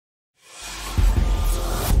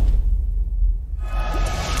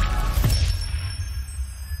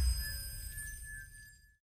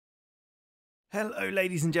Hello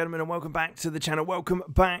ladies and gentlemen, and welcome back to the channel. Welcome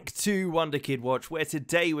back to Wonderkid Watch, where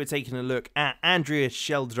today we're taking a look at Andreas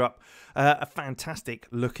Schjelderup, a fantastic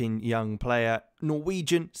looking young player,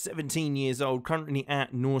 Norwegian, 17 years old, currently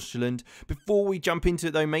at Norwegian. Before we jump into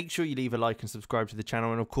it though, make sure you leave a like and subscribe to the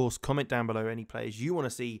channel, and of course comment down below any players you want to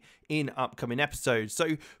see in upcoming episodes.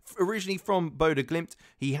 So originally from Bodø Glimt,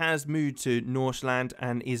 he has moved to Norwegian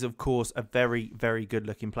and is of course a very, very good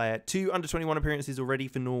looking player. 2 under-21 appearances already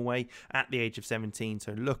for Norway at the age of 17,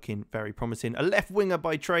 so looking very promising. A left winger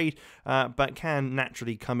by trade, but can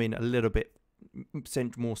naturally come in a little bit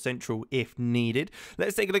more central if needed.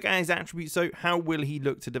 Let's take a look at his attributes. So how will he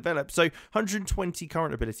look to develop? So 120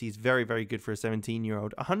 current ability is very, very good for a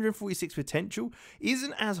 17-year-old. 146 potential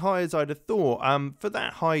isn't as high as I'd have thought. For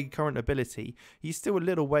that high current ability, he's still a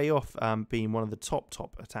little way off being one of the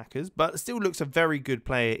top attackers, but still looks a very good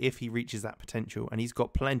player if he reaches that potential, and he's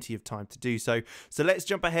got plenty of time to do so. So let's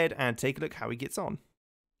jump ahead and take a look how he gets on.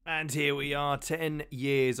 And here we are, 10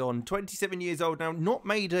 years on, 27 years old now, not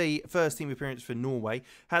made a first team appearance for Norway,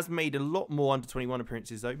 has made a lot more under-21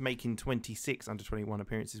 appearances though, making 26 under-21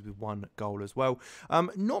 appearances with 1 goal as well.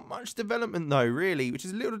 Not much development though, really, which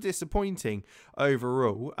is a little disappointing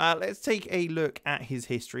overall. Let's take a look at his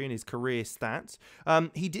history and his career stats.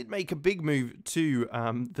 He did make a big move to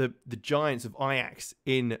the giants of Ajax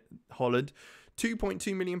in Holland,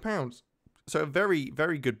 £2.2 million. So a very,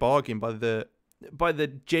 very good bargain by the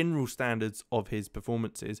general standards of his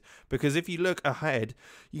performances, because if you look ahead,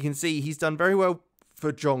 you can see he's done very well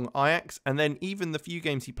for Jong Ajax, and then even the few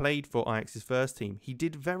games he played for Ajax's first team, he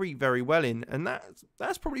did very, very well in, and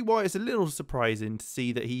that's probably why it's a little surprising to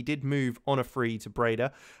see that he did move on a free to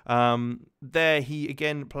Breda. There he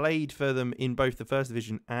again played for them in both the first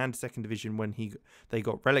division and second division when they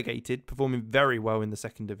got relegated, performing very well in the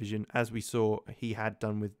second division, as we saw he had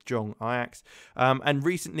done with Jong Ajax, and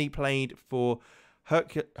recently played for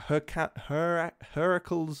Heracles.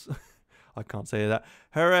 I can't say that.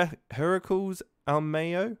 Heracles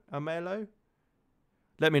Almelo.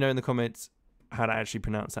 Let me know in the comments how to actually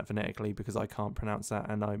pronounce that phonetically, because I can't pronounce that,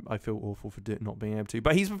 and I feel awful for not being able to.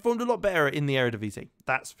 But he's performed a lot better in the Eredivisie,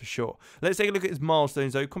 that's for sure. Let's take a look at his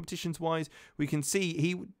milestones though. Competitions-wise, we can see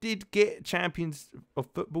he did get champions of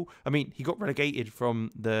football. I mean, he got relegated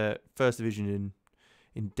from the first division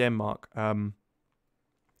in Denmark.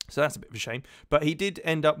 So that's a bit of a shame. But he did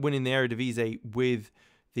end up winning the Eredivisie with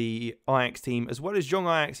the Ajax team, as well as Jong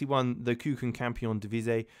Ajax. He won the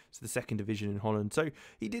Keukenkampioen-divisie, so the second division in Holland. So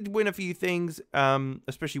he did win a few things,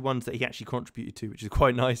 especially ones that he actually contributed to, which is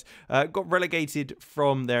quite nice. Got relegated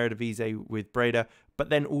from the Eredivisie with Breda, but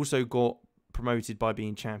then also got promoted by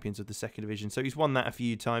being champions of the second division. So he's won that a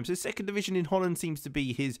few times. So second division in Holland seems to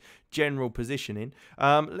be his general positioning.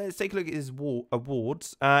 Let's take a look at his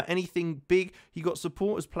awards. Anything big? He got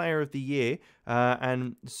Supporters Player of the Year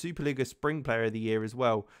and Superliga Spring Player of the Year as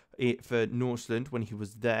well for Nordsjælland when he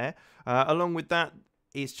was there. Along with that,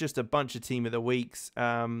 it's just a bunch of Team of the Weeks,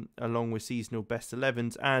 along with seasonal best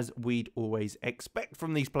 11s, as we'd always expect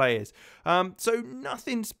from these players. So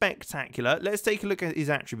nothing spectacular. Let's take a look at his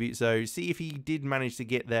attributes, though, see if he did manage to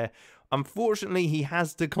get there. Unfortunately, he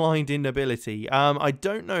has declined in ability. I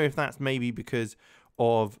don't know if that's maybe because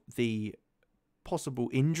of the possible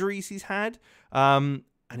injuries he's had. And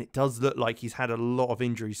it does look like he's had a lot of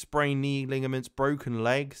injuries. Sprained knee ligaments, broken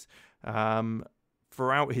legs.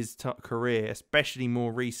 Throughout his career, especially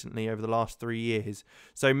more recently over the last 3 years.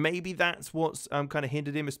 So maybe that's what's kind of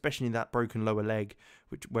hindered him, especially that broken lower leg,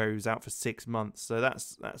 where he was out for 6 months. So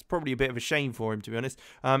that's probably a bit of a shame for him, to be honest.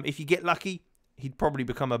 If you get lucky, he'd probably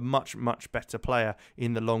become a much better player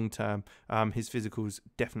in the long term. His physicals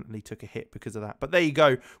definitely took a hit because of that. But there you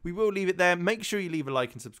go. We will leave it there. Make sure you leave a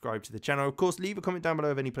like and subscribe to the channel. Of course, leave a comment down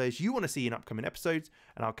below of any players you want to see in upcoming episodes,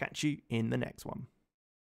 and I'll catch you in the next one.